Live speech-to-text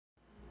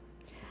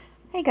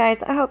Hey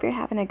guys, I hope you're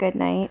having a good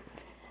night.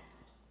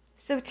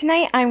 So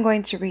tonight I'm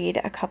going to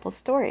read a couple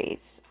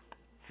stories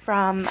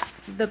from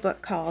the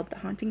book called The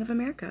Haunting of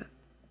America.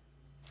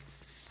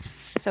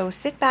 So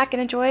sit back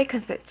and enjoy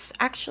because it's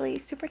actually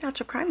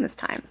supernatural crime this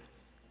time.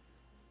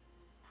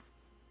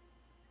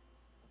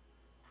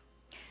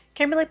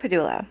 Kimberly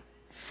Padula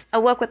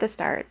awoke with a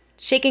start,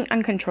 shaking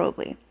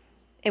uncontrollably.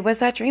 It was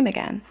that dream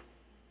again.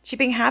 She'd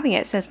been having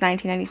it since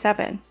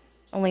 1997,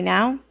 only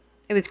now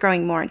it was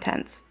growing more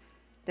intense.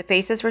 The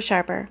faces were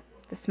sharper,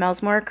 the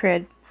smells more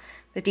acrid,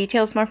 the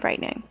details more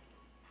frightening.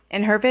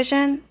 In her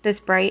vision, this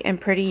bright and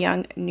pretty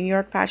young New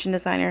York fashion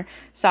designer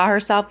saw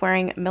herself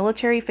wearing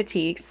military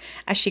fatigues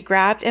as she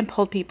grabbed and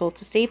pulled people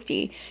to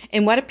safety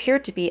in what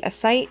appeared to be a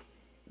site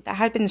that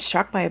had been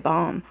struck by a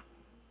bomb.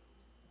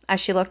 As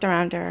she looked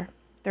around her,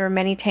 there were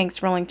many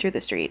tanks rolling through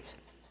the streets,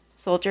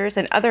 soldiers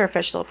and other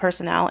official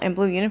personnel in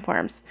blue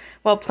uniforms,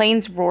 while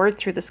planes roared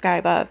through the sky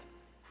above.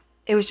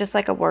 It was just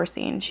like a war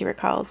scene, she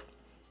recalled.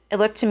 It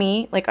looked to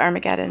me like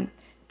Armageddon.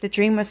 The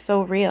dream was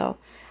so real.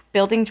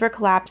 Buildings were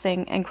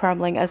collapsing and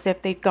crumbling as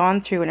if they'd gone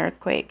through an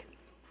earthquake.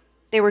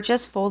 They were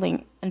just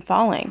folding and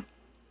falling.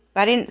 But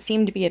I didn't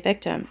seem to be a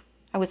victim.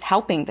 I was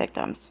helping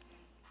victims.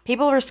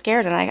 People were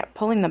scared and I kept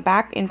pulling them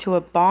back into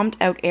a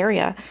bombed-out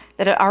area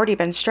that had already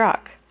been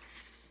struck.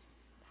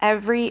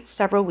 Every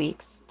several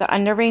weeks, the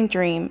unnerving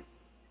dream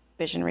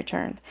vision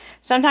returned,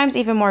 sometimes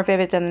even more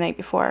vivid than the night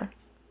before.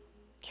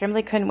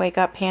 Kimberly couldn't wake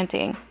up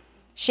panting,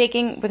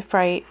 shaking with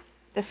fright,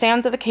 the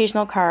sounds of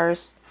occasional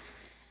cars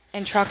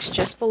and trucks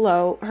just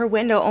below her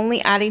window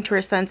only adding to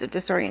her sense of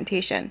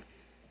disorientation.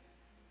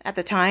 At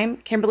the time,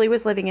 Kimberly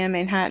was living in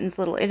Manhattan's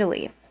Little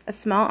Italy, a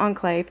small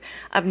enclave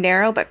of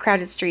narrow but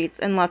crowded streets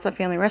and lots of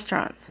family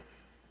restaurants.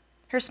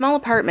 Her small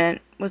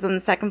apartment was on the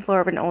second floor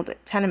of an old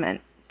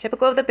tenement,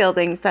 typical of the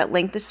buildings that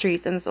linked the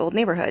streets in this old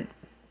neighborhood.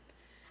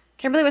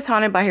 Kimberly was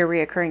haunted by her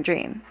reoccurring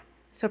dream,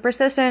 so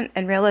persistent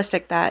and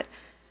realistic that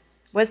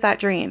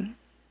dream,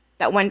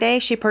 that one day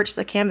she purchased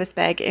a canvas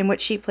bag in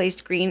which she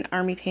placed green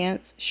army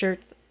pants,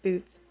 shirts,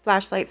 boots,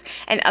 flashlights,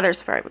 and other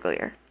safari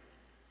gear.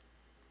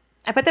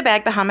 I put the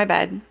bag behind my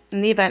bed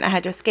in the event I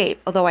had to escape,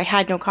 although I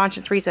had no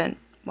conscious reason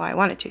why I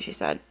wanted to, she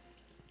said.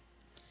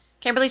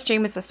 Kimberly's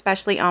dream was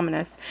especially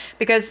ominous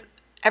because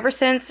ever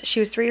since she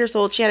was 3 years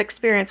old, she had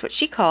experienced what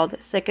she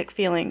called psychic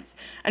feelings,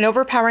 an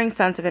overpowering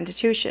sense of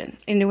intuition.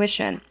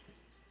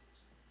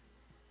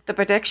 The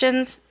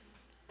predictions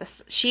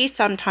she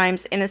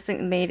sometimes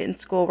innocently made in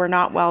school were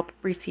not well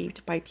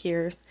received by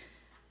peers.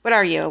 "What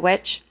are you, a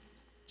witch?"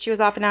 she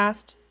was often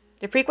asked.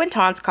 The frequent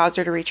taunts caused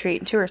her to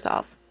retreat into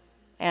herself,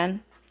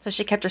 and so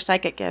she kept her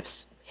psychic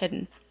gifts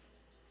hidden.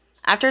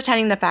 After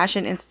attending the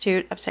Fashion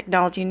Institute of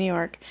Technology in New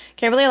York,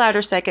 Kimberly allowed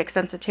her psychic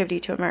sensitivity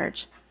to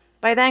emerge.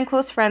 By then,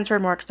 close friends were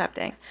more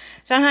accepting.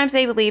 Sometimes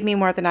they believed me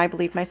more than I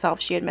believed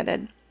myself, she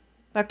admitted.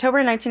 In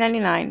October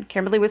 1999,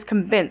 Kimberly was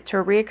convinced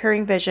her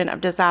recurring vision of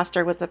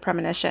disaster was a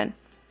premonition.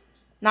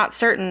 Not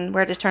certain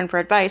where to turn for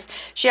advice,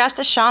 she asked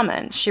a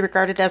shaman she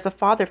regarded as a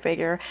father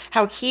figure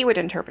how he would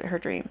interpret her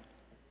dream.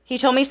 "He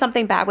told me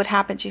something bad would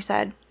happen," she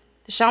said.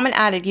 The shaman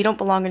added, "You don't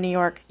belong in New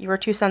York. You are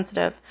too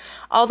sensitive."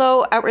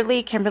 Although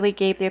outwardly, Kimberly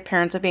gave the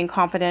appearance of being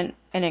confident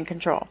and in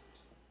control.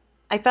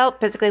 "I felt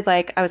physically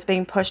like I was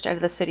being pushed out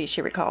of the city,"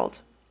 she recalled.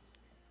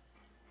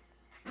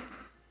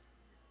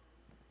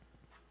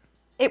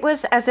 "It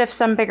was as if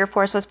some bigger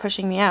force was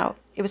pushing me out.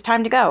 It was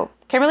time to go."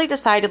 Kimberly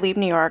decided to leave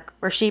New York,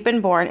 where she'd been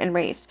born and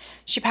raised.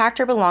 She packed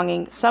her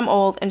belongings, some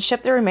old, and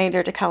shipped the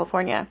remainder to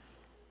California,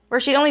 where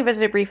she'd only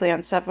visited briefly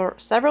on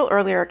several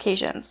earlier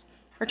occasions.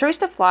 Her choice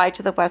to fly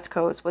to the West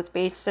Coast was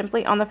based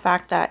simply on the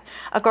fact that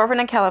a girlfriend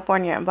in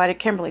California invited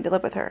Kimberly to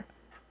live with her.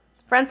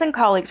 "Friends and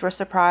colleagues were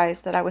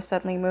surprised that I was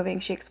suddenly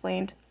moving," she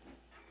explained.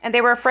 "And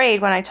they were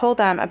afraid when I told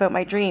them about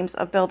my dreams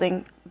of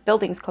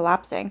buildings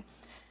collapsing.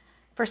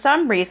 For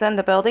some reason,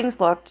 the buildings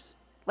looked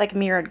like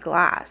mirrored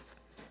glass."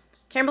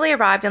 Kimberly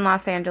arrived in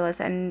Los Angeles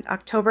in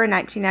October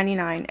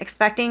 1999,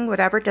 expecting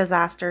whatever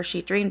disaster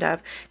she dreamed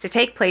of to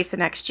take place the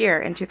next year,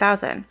 in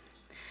 2000.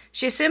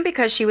 She assumed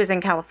because she was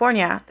in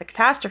California, the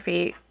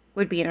catastrophe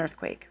would be an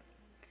earthquake.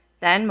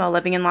 Then, while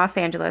living in Los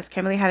Angeles,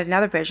 Kimberly had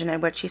another vision in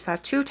which she saw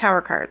 2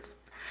 tower cards,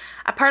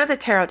 a part of the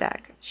tarot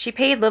deck. She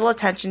paid little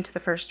attention to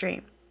the first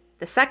dream.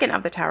 The second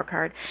of the tower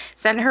card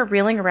sent her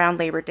reeling around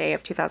Labor Day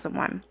of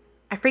 2001.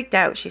 "I freaked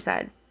out," she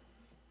said.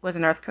 Was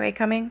an earthquake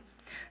coming?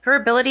 Her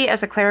ability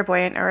as a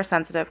clairvoyant or a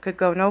sensitive could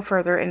go no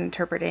further in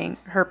interpreting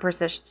her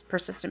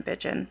persistent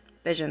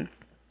vision.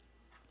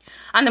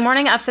 On the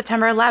morning of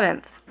September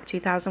 11th,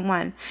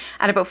 2001,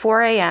 at about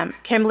 4 a.m.,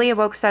 Kimberly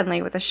awoke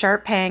suddenly with a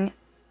sharp pang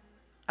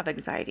of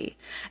anxiety.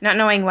 Not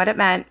knowing what it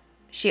meant,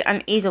 she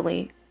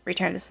uneasily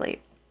returned to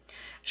sleep.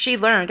 She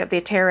learned of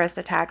the terrorist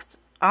attacks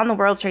on the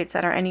World Trade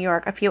Center in New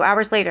York a few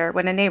hours later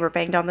when a neighbor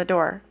banged on the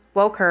door,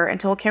 woke her, and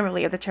told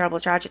Kimberly of the terrible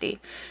tragedy,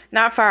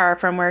 not far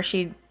from where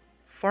she'd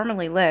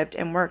formerly lived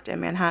and worked in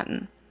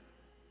Manhattan.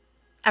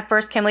 At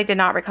first, Kimberly did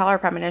not recall her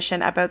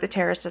premonition about the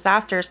terrorist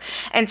disasters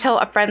until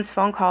a friend's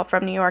phone call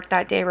from New York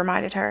that day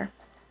reminded her.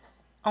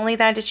 Only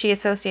then did she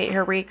associate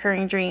her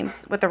recurring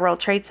dreams with the World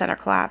Trade Center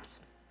collapse.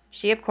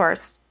 She, of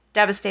course,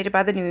 devastated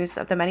by the news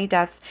of the many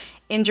deaths,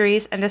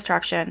 injuries, and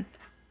destruction,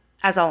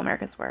 as all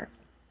Americans were.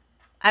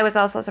 I was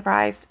also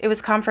surprised. It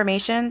was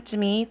confirmation to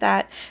me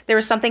that there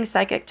was something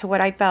psychic to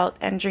what I felt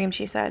and dreamed,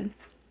 she said.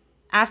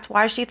 Asked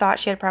why she thought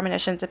she had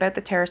premonitions about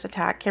the terrorist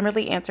attack,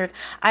 Kimberly answered,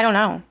 I don't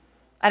know.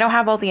 I don't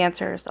have all the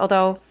answers,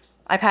 although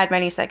I've had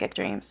many psychic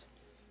dreams.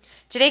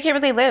 Today,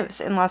 Kimberly lives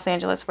in Los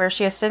Angeles, where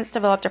she has since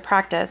developed a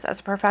practice as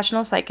a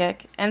professional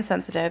psychic and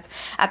sensitive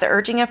at the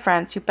urging of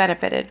friends who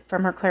benefited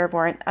from her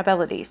clairvoyant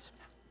abilities.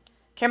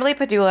 Kimberly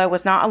Padula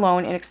was not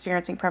alone in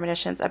experiencing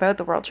premonitions about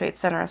the World Trade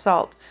Center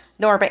assault,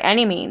 nor by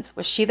any means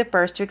was she the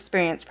first to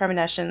experience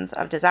premonitions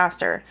of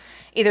disaster,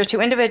 either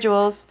to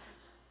individuals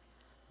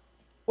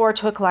or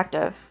to a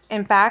collective.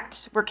 In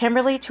fact, were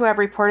Kimberly to have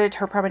reported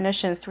her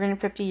premonitions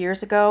 350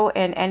 years ago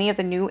in any of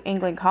the New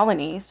England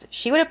colonies,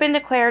 she would have been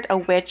declared a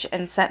witch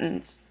and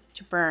sentenced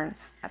to burn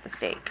at the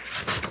stake.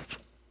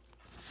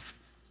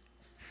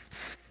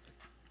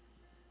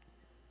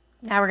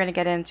 Now we're going to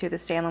get into the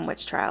Salem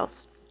witch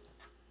trials.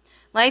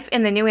 Life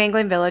in the New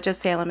England village of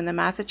Salem in the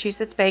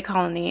Massachusetts Bay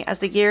Colony as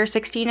the year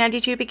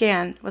 1692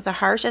 began was a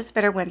harsh as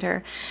bitter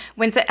winter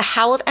when it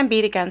howled and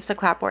beat against the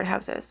clapboard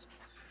houses.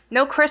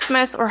 No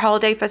Christmas or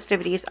holiday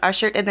festivities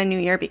ushered in the new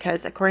year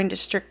because, according to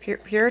strict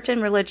Puritan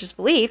religious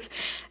belief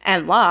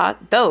and law,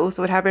 those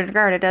would have been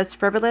regarded as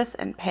frivolous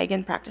and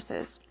pagan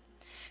practices.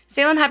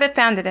 Salem had been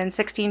founded in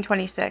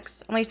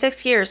 1626, only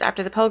 6 years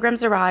after the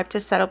Pilgrims arrived to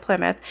settle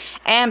Plymouth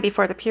and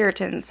before the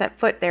Puritans set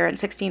foot there in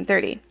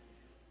 1630.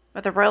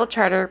 With a royal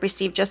charter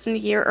received just a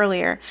year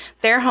earlier,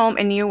 their home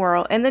in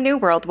the New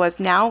World was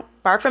now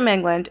far from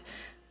England,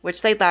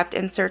 which they left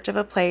in search of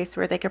a place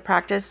where they could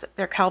practice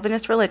their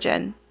Calvinist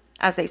religion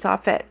as they saw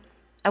fit,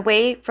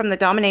 away from the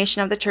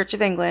domination of the Church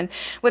of England,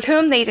 with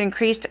whom they'd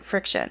increased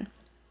friction.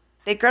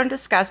 They'd grown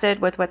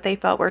disgusted with what they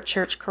felt were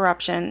church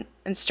corruption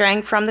and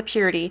straying from the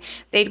purity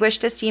they'd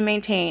wished to see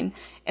maintained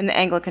in the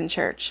Anglican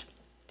Church.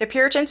 The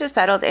Puritans who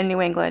settled in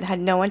New England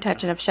had no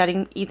intention of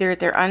shedding either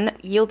their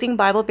unyielding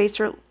Bible-based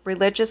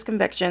religious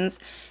convictions,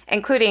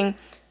 including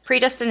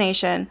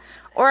predestination,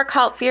 or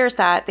occult fears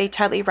that they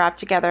tightly wrapped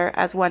together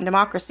as one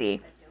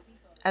democracy,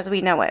 as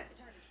we know it.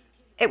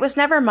 It was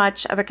never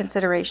much of a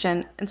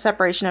consideration, and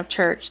separation of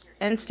church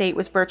and state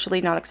was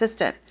virtually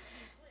non-existent.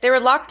 They were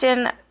locked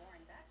in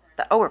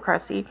the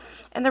autocracy,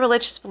 and their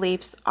religious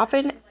beliefs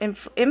often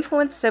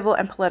influenced civil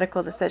and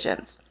political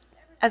decisions.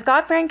 As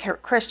God-fearing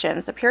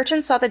Christians, the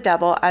Puritans saw the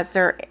devil as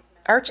their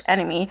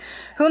arch-enemy,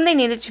 whom they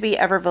needed to be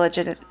ever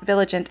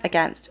vigilant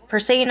against,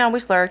 for Satan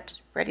always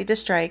lurked, ready to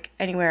strike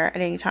anywhere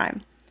at any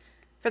time.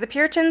 For the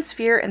Puritans,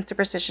 fear and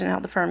superstition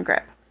held a firm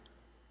grip.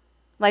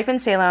 Life in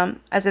Salem,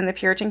 as in the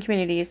Puritan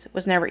communities,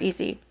 was never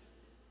easy.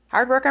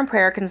 Hard work and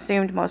prayer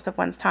consumed most of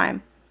one's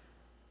time.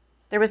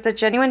 There was the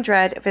genuine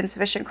dread of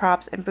insufficient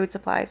crops and food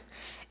supplies,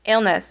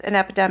 illness and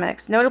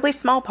epidemics, notably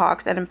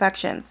smallpox and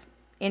infections,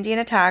 Indian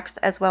attacks,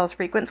 as well as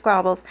frequent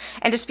squabbles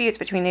and disputes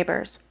between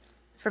neighbors.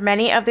 For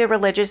many of the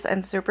religious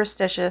and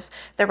superstitious,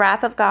 the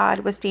wrath of God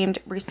was deemed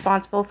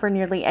responsible for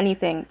nearly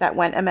anything that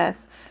went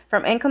amiss,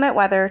 from inclement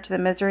weather to the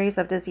miseries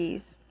of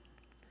disease.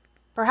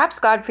 Perhaps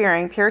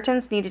God-fearing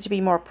Puritans needed to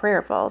be more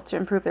prayerful to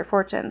improve their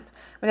fortunes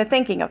when the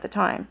thinking of the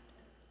time.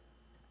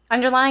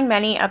 Underlying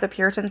many of the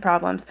Puritans'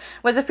 problems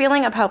was a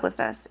feeling of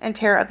helplessness and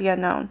terror of the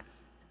unknown.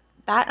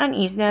 That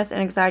uneasiness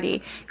and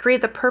anxiety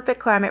created the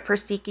perfect climate for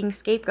seeking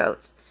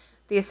scapegoats,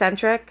 the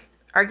eccentric,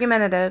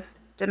 argumentative,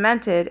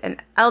 demented,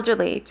 and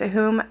elderly to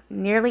whom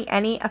nearly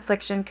any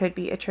affliction could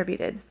be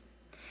attributed.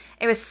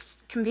 It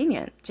was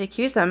convenient to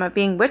accuse them of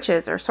being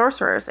witches or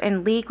sorcerers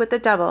in league with the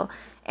devil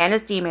and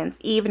his demons,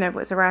 even if it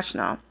was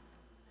irrational.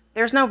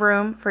 There was no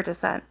room for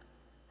dissent.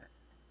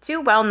 Two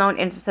well-known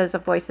instances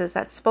of voices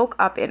that spoke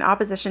up in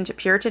opposition to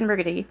Puritan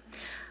rigidity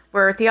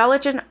were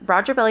theologian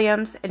Roger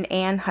Williams and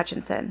Anne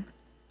Hutchinson,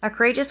 a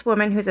courageous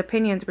woman whose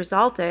opinions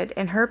resulted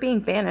in her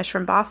being banished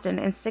from Boston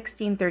in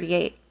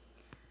 1638.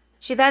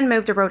 She then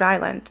moved to Rhode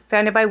Island,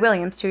 founded by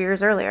Williams 2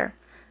 years earlier.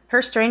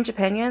 Her strange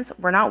opinions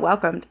were not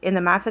welcomed in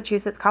the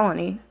Massachusetts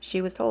colony,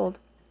 she was told.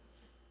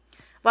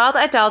 While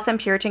the adults in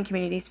Puritan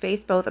communities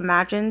faced both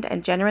imagined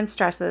and genuine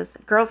stresses,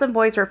 girls and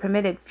boys were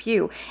permitted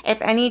few, if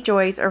any,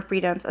 joys or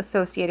freedoms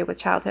associated with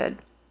childhood.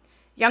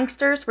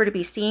 Youngsters were to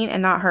be seen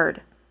and not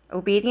heard,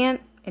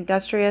 obedient,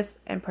 industrious,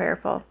 and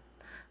prayerful.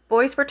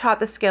 Boys were taught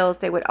the skills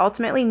they would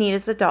ultimately need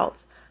as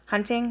adults: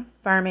 hunting,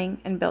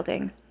 farming, and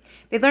building.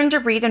 They learned to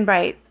read and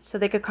write so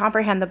they could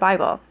comprehend the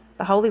Bible,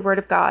 the holy word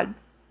of God.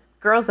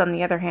 Girls, on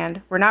the other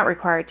hand, were not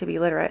required to be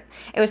literate.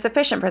 It was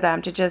sufficient for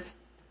them to just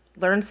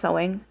learn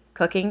sewing,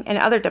 cooking, and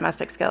other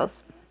domestic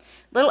skills.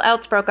 Little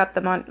else broke up the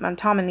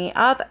monotony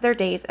of their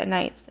days and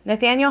nights.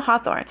 Nathaniel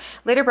Hawthorne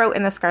later wrote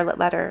in the Scarlet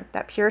Letter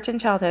that Puritan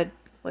childhood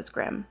was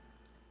grim.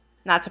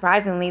 Not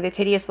surprisingly, the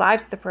tedious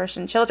lives of the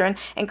Puritan children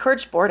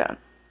encouraged boredom,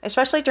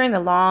 especially during the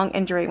long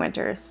and dreary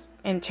winters.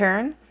 In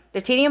turn,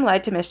 the tedium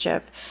led to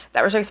mischief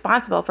that was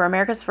responsible for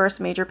America's first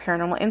major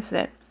paranormal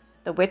incident,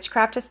 the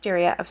witchcraft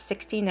hysteria of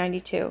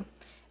 1692,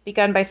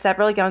 begun by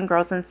several young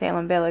girls in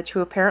Salem Village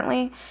who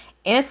apparently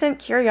Innocent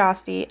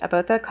curiosity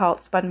about the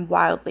occult spun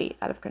wildly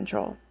out of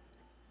control.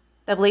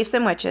 The beliefs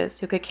in witches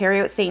who could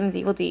carry out Satan's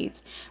evil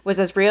deeds was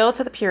as real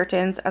to the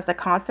Puritans as the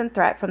constant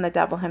threat from the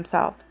devil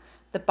himself.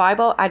 The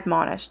Bible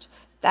admonished,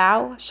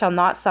 "Thou shalt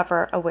not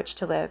suffer a witch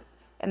to live,"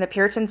 and the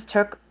Puritans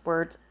took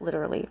words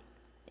literally.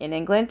 In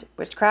England,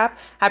 witchcraft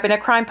had been a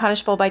crime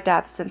punishable by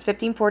death since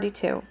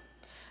 1542.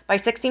 By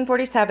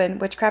 1647,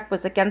 witchcraft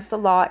was against the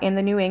law in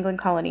the New England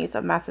colonies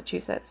of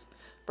Massachusetts,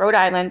 Rhode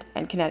Island,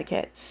 and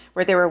Connecticut,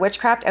 where there were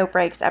witchcraft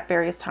outbreaks at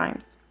various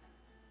times.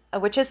 A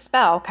witch's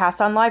spell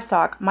cast on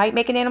livestock might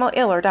make an animal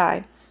ill or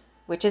die.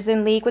 Witches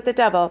in league with the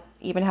devil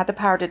even had the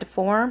power to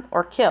deform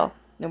or kill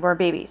newborn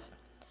babies.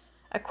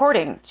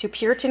 According to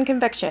Puritan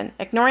conviction,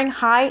 ignoring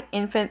high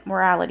infant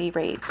mortality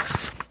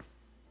rates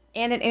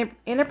and an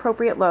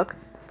inappropriate look,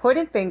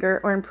 pointed finger,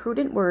 or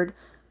imprudent word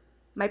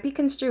might be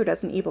construed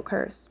as an evil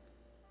curse.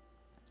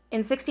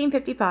 In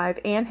 1655,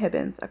 Anne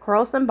Hibbins, a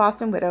quarrelsome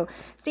Boston widow,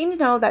 seemed to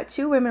know that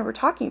two women were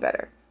talking about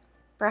her.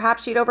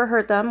 Perhaps she'd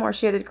overheard them, or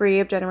she had a degree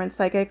of genuine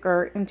psychic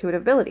or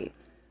intuitive ability.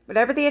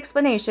 Whatever the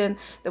explanation,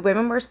 the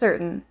women were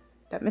certain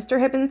that Mr.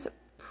 Hibbins'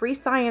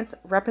 prescience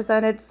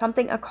represented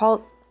something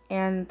occult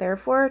and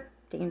therefore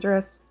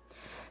dangerous.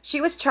 She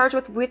was charged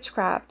with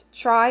witchcraft,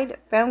 tried,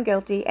 found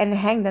guilty, and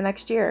hanged the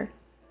next year.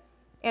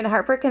 In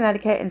Hartford,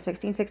 Connecticut in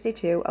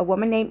 1662, a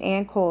woman named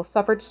Anne Cole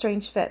suffered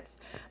strange fits,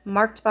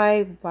 marked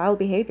by wild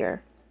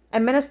behavior. A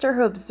minister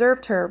who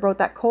observed her wrote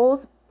that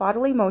Cole's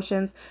bodily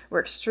motions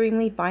were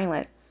extremely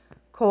violent.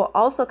 Cole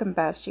also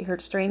confessed she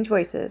heard strange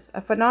voices,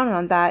 a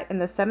phenomenon that, in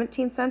the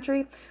 17th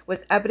century,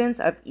 was evidence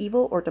of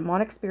evil or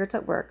demonic spirits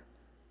at work.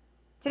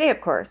 Today,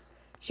 of course,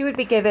 she would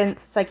be given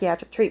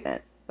psychiatric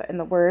treatment, but in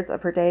the words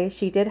of her day,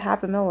 she did have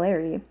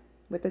familiarity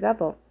with the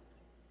devil.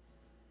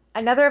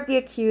 Another of the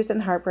accused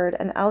in Hartford,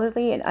 an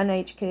elderly and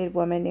uneducated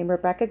woman named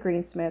Rebecca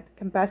Greensmith,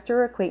 confessed to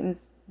her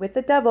acquaintance with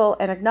the devil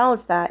and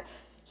acknowledged that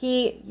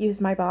he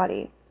used my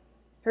body.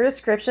 Her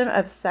description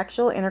of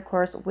sexual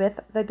intercourse with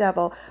the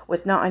devil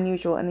was not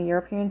unusual in the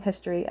European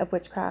history of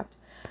witchcraft.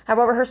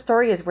 However, her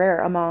story is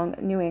rare among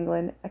New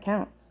England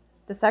accounts.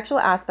 The sexual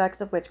aspects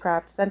of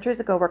witchcraft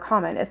centuries ago were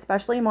common,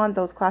 especially among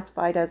those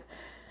classified as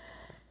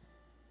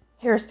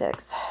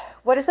heretics.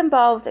 What is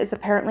involved is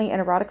apparently an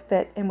erotic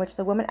fit in which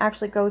the woman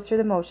actually goes through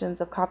the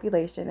motions of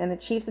copulation and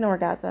achieves an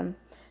orgasm.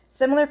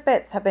 Similar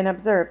fits have been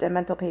observed in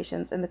mental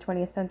patients in the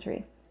 20th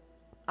century.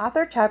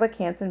 Author Chadwick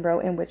Hansen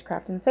wrote in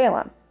Witchcraft in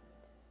Salem.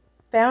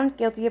 Found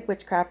guilty of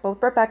witchcraft,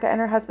 both Rebecca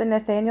and her husband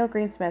Nathaniel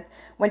Greensmith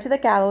went to the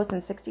gallows in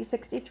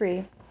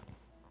 1663,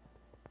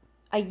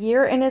 a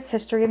year in its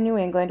history of New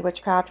England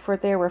witchcraft, for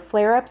there were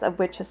flare-ups of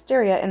witch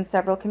hysteria in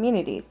several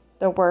communities.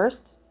 The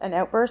worst, an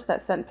outburst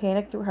that sent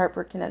panic through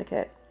Hartford,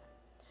 Connecticut.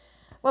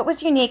 What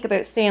was unique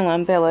about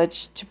Salem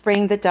village to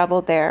bring the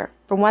devil there?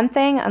 For one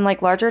thing,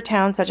 unlike larger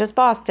towns such as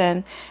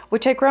Boston,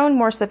 which had grown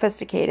more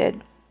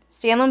sophisticated,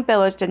 Salem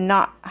village did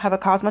not have a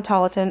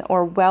cosmopolitan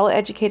or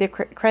well-educated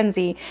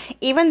frenzy,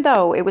 even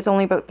though it was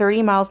only about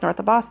 30 miles north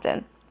of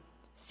Boston.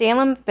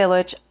 Salem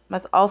village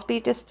must also be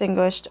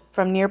distinguished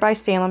from nearby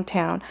Salem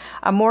town,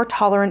 a more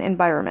tolerant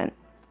environment.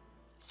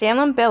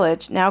 Salem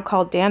village, now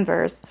called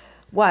Danvers,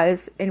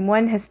 was, in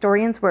one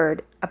historian's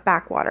word, a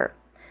backwater.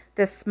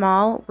 This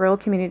small rural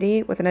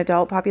community with an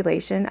adult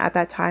population at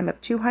that time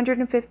of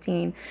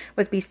 215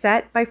 was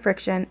beset by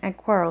friction and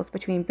quarrels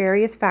between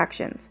various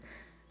factions,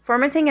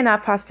 fomenting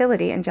enough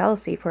hostility and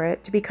jealousy for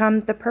it to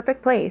become the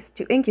perfect place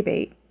to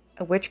incubate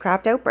a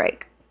witchcraft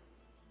outbreak.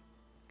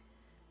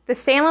 The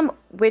Salem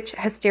witch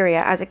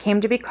hysteria, as it came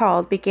to be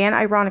called, began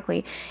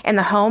ironically in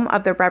the home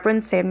of the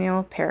Reverend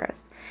Samuel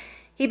Parris.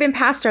 He'd been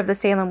pastor of the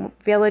Salem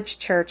Village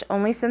Church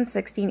only since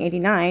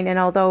 1689, and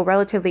although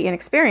relatively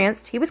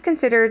inexperienced, he was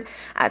considered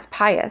as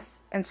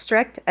pious and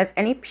strict as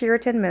any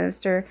Puritan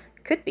minister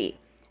could be,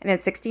 and in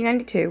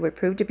 1692 would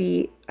prove to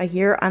be a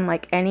year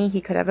unlike any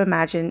he could have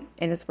imagined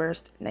in his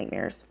worst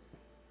nightmares.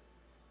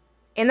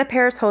 In the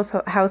Parris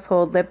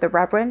household lived the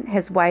Reverend,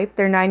 his wife,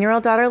 their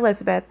 9-year-old daughter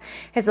Elizabeth,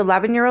 his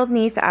 11-year-old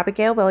niece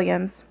Abigail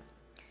Williams,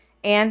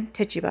 Anne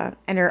Tituba,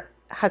 and her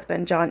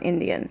husband John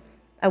Indian,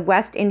 a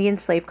West Indian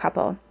slave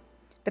couple.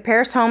 The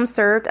Parris home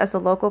served as the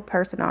local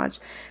parsonage.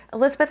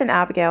 Elizabeth and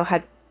Abigail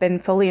had been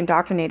fully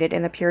indoctrinated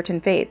in the Puritan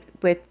faith,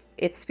 with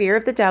its fear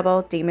of the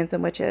devil, demons,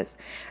 and witches.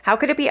 How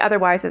could it be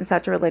otherwise in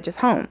such a religious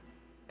home?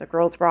 The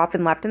girls were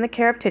often left in the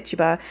care of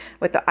Tituba,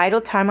 with the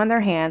idle time on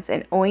their hands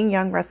and owing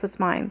young restless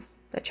minds.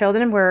 The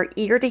children were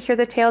eager to hear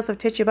the tales of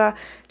Tituba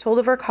told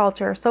of her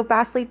culture, so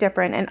vastly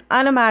different and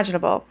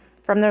unimaginable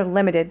from their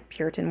limited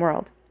Puritan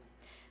world.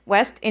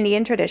 West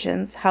Indian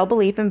traditions held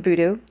belief in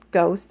voodoo,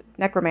 ghosts,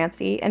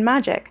 necromancy, and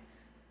magic,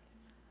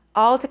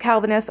 all to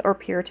Calvinist or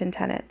Puritan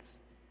tenets.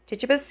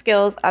 Tituba's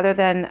skills, other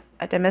than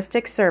a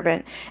domestic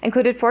servant,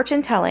 included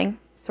fortune-telling,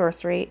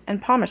 sorcery,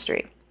 and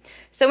palmistry.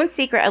 So in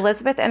secret,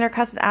 Elizabeth and her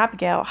cousin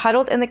Abigail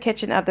huddled in the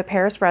kitchen of the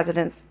Parris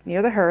residence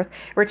near the hearth,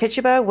 where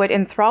Tituba would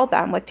enthrall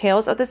them with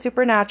tales of the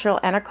supernatural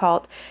and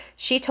occult.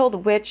 She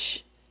told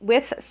which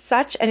with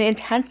such an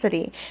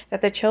intensity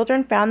that the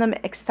children found them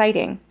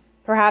exciting,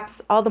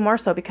 perhaps all the more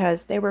so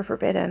because they were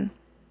forbidden.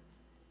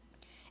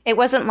 It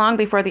wasn't long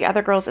before the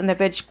other girls in the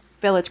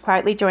village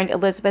quietly joined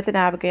Elizabeth and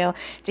Abigail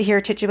to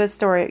hear Tituba's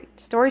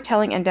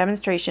storytelling and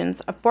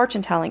demonstrations of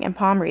fortune-telling and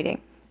palm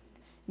reading.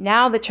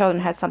 Now the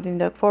children had something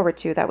to look forward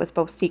to that was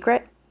both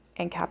secret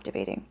and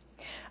captivating.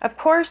 Of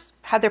course,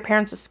 had their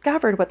parents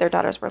discovered what their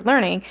daughters were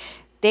learning,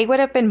 they would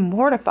have been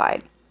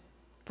mortified,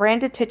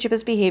 branded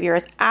Tituba's behavior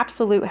as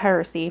absolute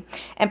heresy,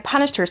 and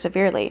punished her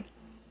severely.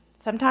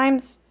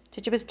 Sometimes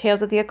Tituba's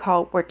tales of the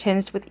occult were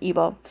tinged with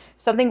evil,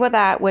 something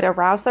that would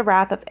arouse the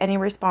wrath of any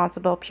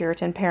responsible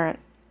Puritan parent.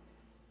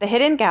 The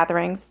hidden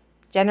gatherings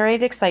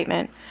generated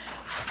excitement,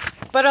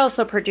 but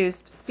also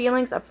produced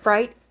feelings of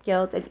fright,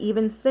 guilt, and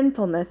even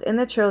sinfulness in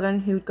the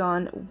children who'd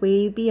gone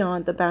way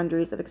beyond the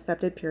boundaries of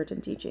accepted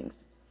Puritan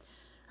teachings.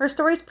 Her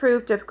stories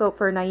proved difficult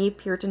for naive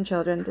Puritan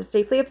children to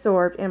safely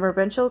absorb in a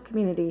provincial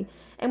community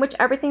in which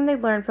everything they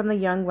learned from the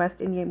young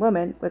West Indian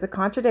woman was a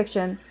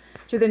contradiction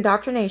to the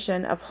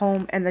indoctrination of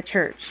home and the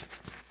church.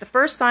 The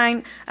first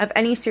sign of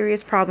any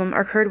serious problem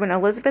occurred when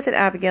Elizabeth and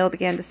Abigail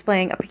began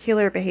displaying a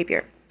peculiar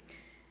behavior.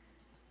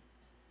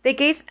 They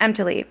gazed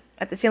emptily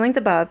at the ceilings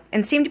above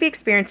and seemed to be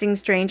experiencing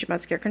strange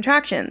muscular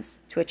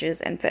contractions,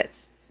 twitches, and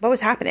fits. What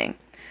was happening?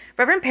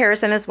 Reverend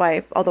Parris and his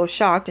wife, although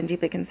shocked and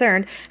deeply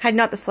concerned, had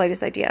not the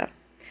slightest idea.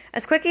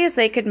 As quickly as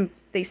they could,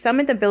 they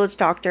summoned the village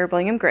doctor,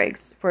 William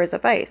Griggs, for his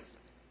advice.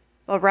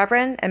 While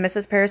Reverend and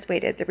Mrs. Parris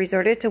waited, they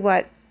resorted to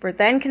what were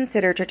then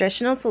considered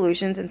traditional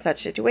solutions in such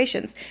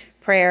situations: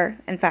 prayer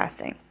and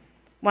fasting.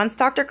 Once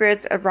Dr.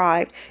 Griggs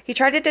arrived, he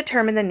tried to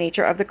determine the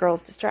nature of the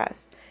girls'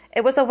 distress.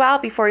 It was a while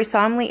before he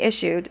solemnly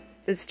issued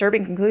the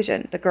disturbing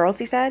conclusion. The girls,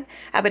 he said,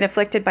 have been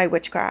afflicted by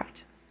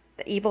witchcraft.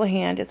 The evil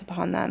hand is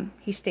upon them,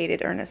 he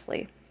stated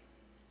earnestly.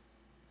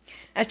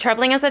 As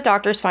troubling as the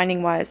doctor's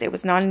finding was, it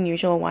was not an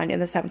unusual one in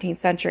the 17th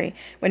century,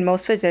 when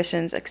most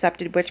physicians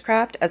accepted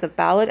witchcraft as a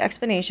valid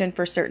explanation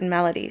for certain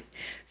maladies,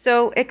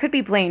 so it could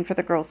be blamed for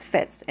the girls'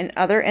 fits and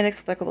other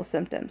inexplicable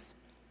symptoms.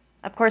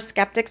 Of course,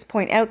 skeptics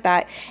point out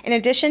that, in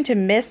addition to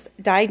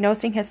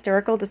misdiagnosing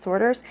hysterical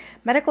disorders,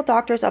 medical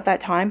doctors of that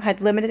time had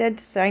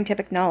limited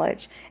scientific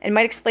knowledge and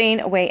might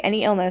explain away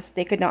any illness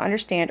they could not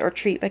understand or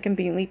treat by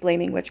conveniently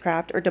blaming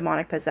witchcraft or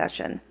demonic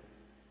possession.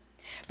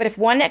 But if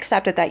one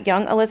accepted that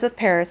young Elizabeth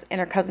Parris and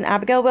her cousin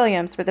Abigail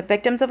Williams were the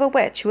victims of a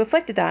witch who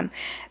afflicted them,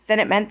 then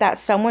it meant that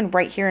someone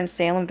right here in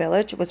Salem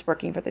Village was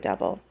working for the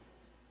devil.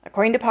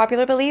 According to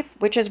popular belief,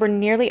 witches were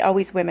nearly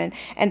always women,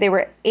 and they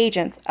were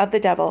agents of the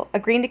devil,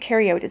 agreeing to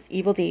carry out his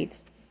evil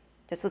deeds.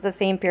 This was the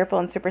same fearful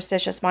and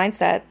superstitious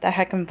mindset that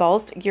had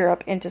convulsed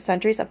Europe into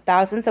centuries of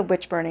thousands of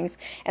witch burnings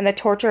and the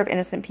torture of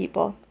innocent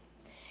people.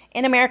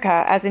 In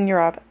America, as in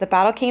Europe, the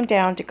battle came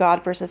down to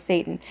God versus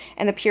Satan,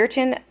 and the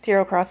Puritan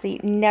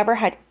theocracy never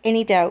had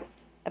any doubt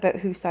about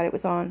whose side it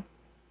was on.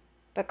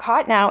 But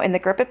caught now in the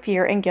grip of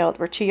fear and guilt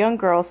were two young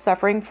girls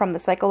suffering from the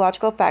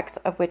psychological effects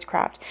of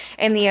witchcraft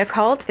and the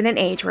occult in an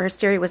age where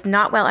hysteria was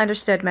not well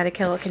understood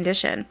medical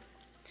condition.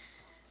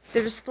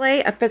 The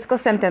display of physical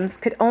symptoms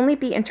could only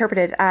be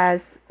interpreted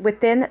as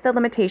within the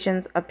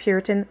limitations of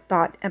Puritan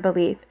thought and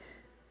belief.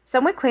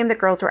 Some would claim the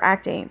girls were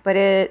acting, but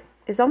it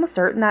is almost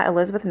certain that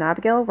Elizabeth and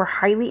Abigail were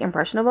highly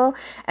impressionable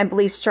and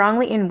believed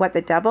strongly in what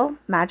the devil,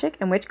 magic,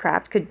 and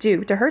witchcraft could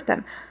do to hurt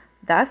them.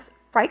 Thus,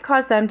 fright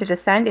caused them to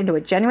descend into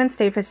a genuine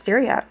state of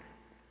hysteria.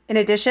 In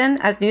addition,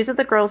 as news of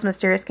the girl's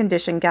mysterious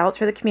condition galloped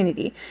through the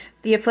community,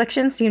 the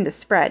affliction seemed to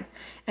spread,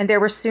 and there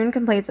were soon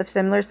complaints of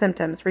similar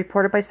symptoms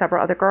reported by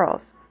several other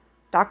girls.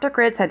 Dr.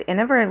 Griggs had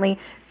inadvertently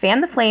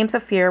fanned the flames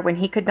of fear when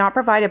he could not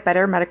provide a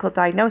better medical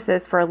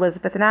diagnosis for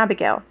Elizabeth and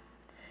Abigail.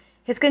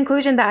 His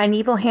conclusion that an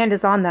evil hand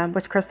is on them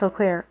was crystal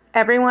clear.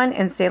 Everyone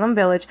in Salem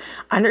Village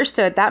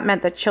understood that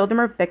meant the children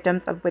were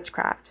victims of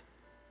witchcraft.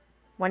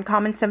 One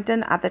common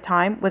symptom at the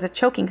time was a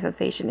choking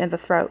sensation in the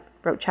throat,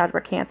 wrote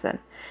Chadwick Hansen.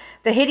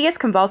 The hideous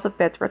convulsive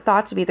fits were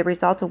thought to be the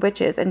result of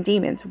witches and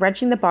demons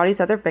wrenching the bodies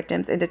of their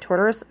victims into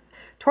torturous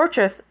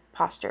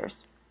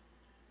postures.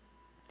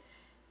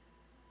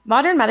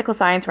 Modern medical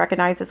science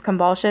recognizes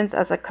convulsions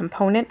as a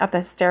component of the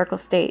hysterical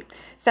state.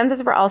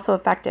 Senses were also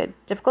affected.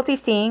 Difficulty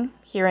seeing,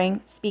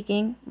 hearing,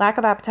 speaking, lack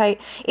of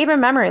appetite, even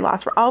memory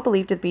loss were all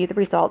believed to be the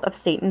result of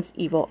Satan's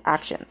evil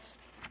actions.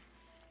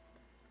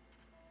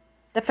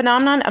 The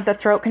phenomenon of the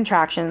throat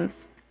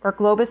contractions, or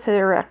globus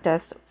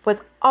erectus,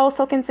 was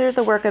also considered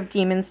the work of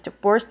demons to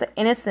force the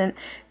innocent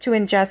to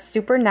ingest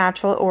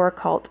supernatural or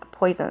occult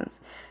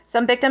poisons.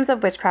 Some victims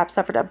of witchcraft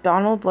suffered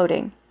abdominal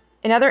bloating.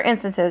 In other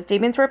instances,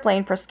 demons were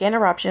blamed for skin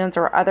eruptions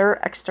or other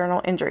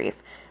external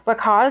injuries. What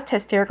caused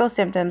hysterical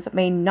symptoms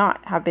may not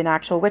have been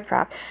actual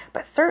witchcraft,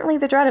 but certainly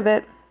the dread of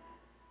it.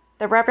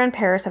 The Reverend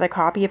Parris had a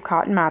copy of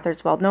Cotton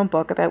Mather's well-known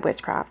book about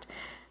witchcraft,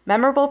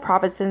 Memorable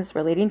Providences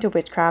Relating to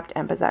Witchcraft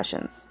and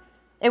Possessions.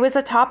 It was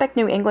a topic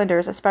New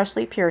Englanders,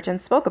 especially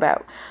Puritans, spoke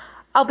about,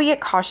 albeit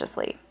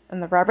cautiously,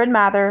 and the Reverend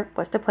Mather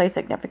was to play a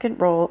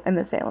significant role in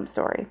the Salem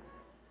story.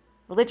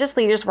 Religious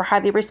leaders were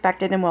highly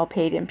respected and well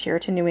paid in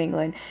Puritan New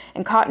England,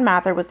 and Cotton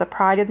Mather was the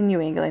pride of the New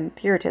England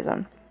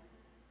Puritanism,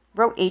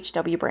 wrote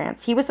H.W.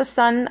 Brands. He was the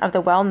son of the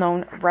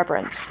well-known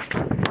Reverend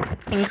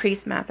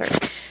Increase Mather.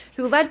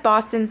 who led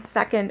Boston's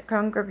Second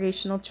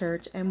Congregational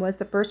Church and was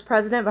the first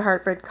president of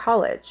Hartford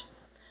College.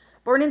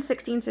 Born in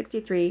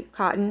 1663,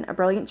 Cotton, a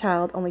brilliant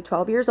child, only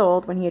 12 years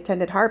old when he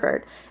attended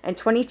Harvard, and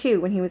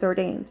 22 when he was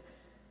ordained.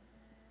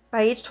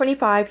 By age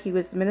 25, he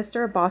was the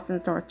minister of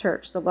Boston's North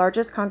Church, the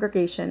largest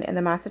congregation in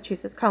the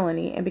Massachusetts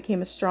colony, and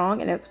became a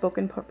strong and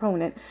outspoken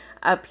proponent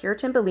of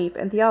Puritan belief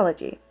and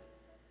theology.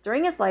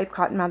 During his life,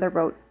 Cotton Mather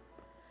wrote,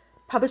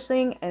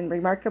 publishing a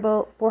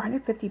remarkable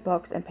 450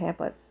 books and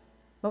pamphlets,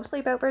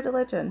 mostly about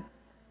religion.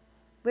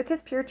 With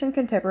his Puritan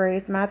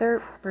contemporaries,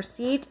 Mather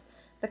perceived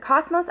the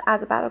cosmos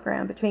as a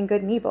battleground between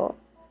good and evil.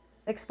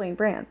 Explained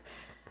Brands.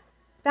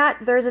 That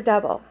there is a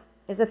devil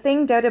is a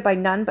thing doubted by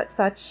none but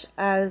such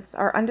as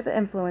are under the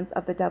influence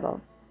of the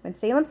devil. When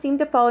Salem seemed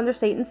to fall under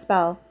Satan's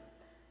spell,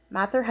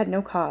 Mather had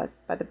no cause.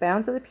 By the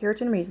bounds of the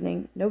Puritan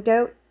reasoning, no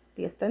doubt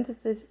the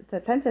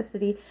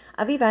authenticity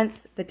of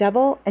events, the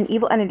devil and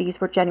evil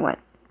entities were genuine.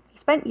 He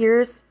spent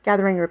years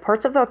gathering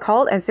reports of the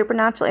occult and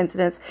supernatural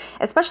incidents,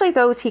 especially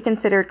those he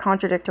considered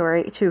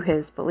contradictory to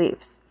his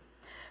beliefs.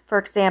 For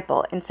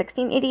example, in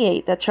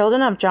 1688, the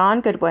children of John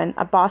Goodwin,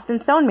 a Boston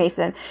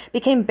stonemason,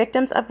 became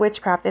victims of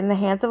witchcraft in the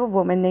hands of a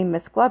woman named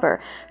Miss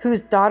Glover,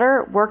 whose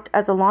daughter worked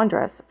as a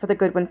laundress for the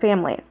Goodwin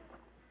family.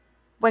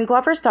 When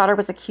Glover's daughter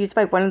was accused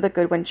by one of the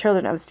Goodwin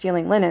children of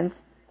stealing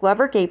linens,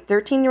 Glover gave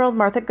 13-year-old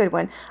Martha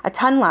Goodwin a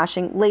tongue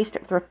lashing laced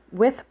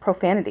with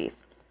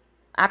profanities.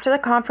 After the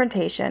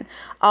confrontation,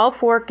 all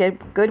 4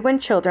 Goodwin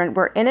children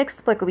were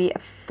inexplicably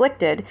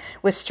afflicted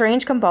with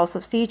strange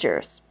convulsive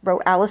seizures,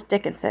 wrote Alice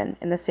Dickinson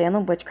in the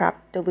Salem Witchcraft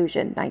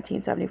Delusion,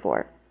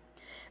 1974.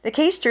 The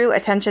case drew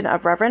attention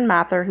of Reverend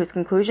Mather, whose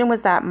conclusion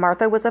was that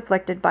Martha was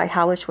afflicted by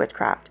hellish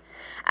witchcraft.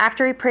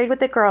 After he prayed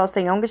with the girls,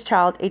 the youngest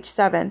child, aged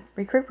 7,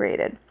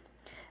 recuperated.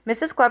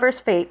 Mrs. Glover's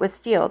fate was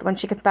sealed when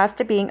she confessed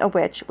to being a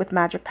witch with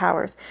magic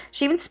powers.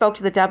 She even spoke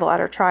to the devil at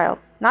her trial.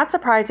 Not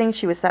surprising,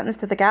 she was sentenced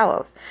to the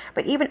gallows.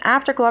 But even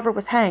after Glover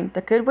was hanged, the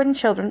Goodwin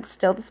children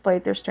still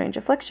displayed their strange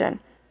affliction.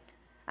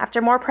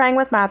 After more praying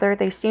with Mather,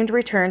 they seemed to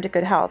return to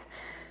good health.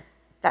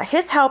 That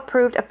his help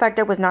proved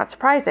effective was not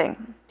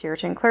surprising.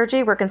 Puritan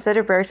clergy were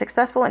considered very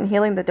successful in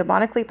healing the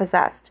demonically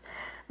possessed.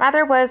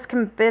 Mather was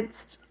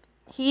convinced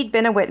he'd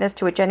been a witness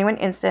to a genuine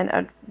incident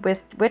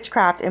of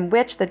witchcraft in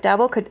which the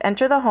devil could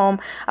enter the home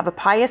of a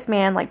pious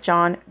man like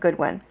John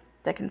Goodwin,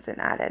 Dickinson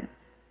added.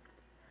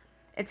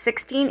 In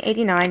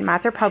 1689,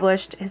 Mather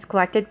published his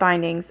collected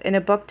findings in a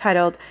book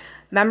titled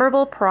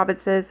Memorable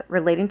Provinces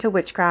Relating to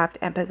Witchcraft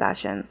and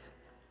Possessions.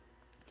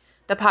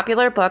 The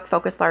popular book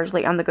focused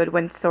largely on the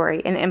Goodwin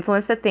story and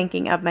influenced the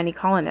thinking of many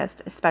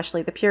colonists,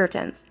 especially the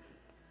Puritans.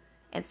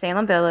 In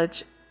Salem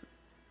Village,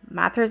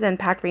 Mather's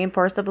impact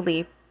reinforced the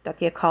belief that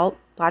the occult,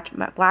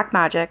 black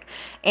magic,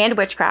 and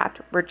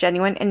witchcraft were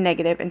genuine and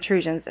negative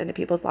intrusions into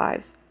people's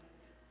lives.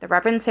 The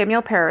Reverend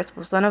Samuel Parris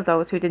was one of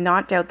those who did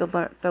not doubt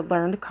the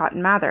learned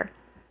Cotton Mather.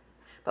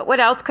 But what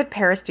else could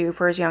Parris do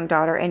for his young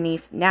daughter and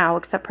niece now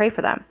except pray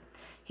for them?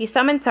 He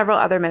summoned several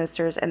other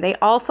ministers, and they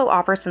also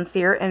offered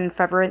sincere and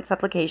fervent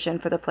supplication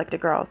for the afflicted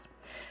girls.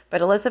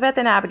 But Elizabeth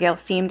and Abigail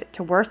seemed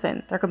to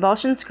worsen. Their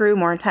convulsions grew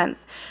more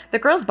intense. The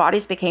girls'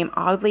 bodies became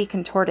oddly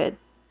contorted,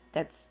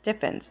 that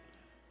stiffened.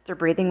 Their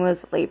breathing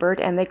was labored,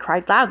 and they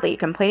cried loudly,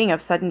 complaining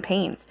of sudden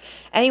pains.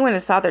 Anyone who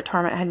saw their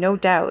torment had no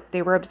doubt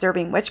they were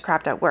observing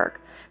witchcraft at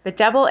work. The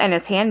devil and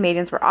his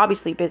handmaidens were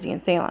obviously busy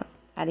in Salem,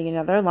 adding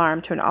another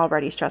alarm to an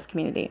already stressed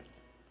community.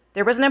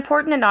 There was an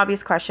important and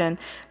obvious question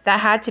that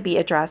had to be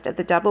addressed if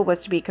the devil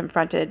was to be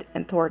confronted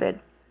and thwarted.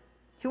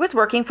 Who was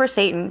working for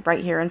Satan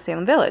right here in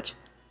Salem Village?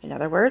 In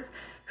other words,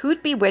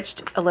 who'd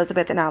bewitched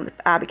Elizabeth and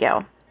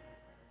Abigail?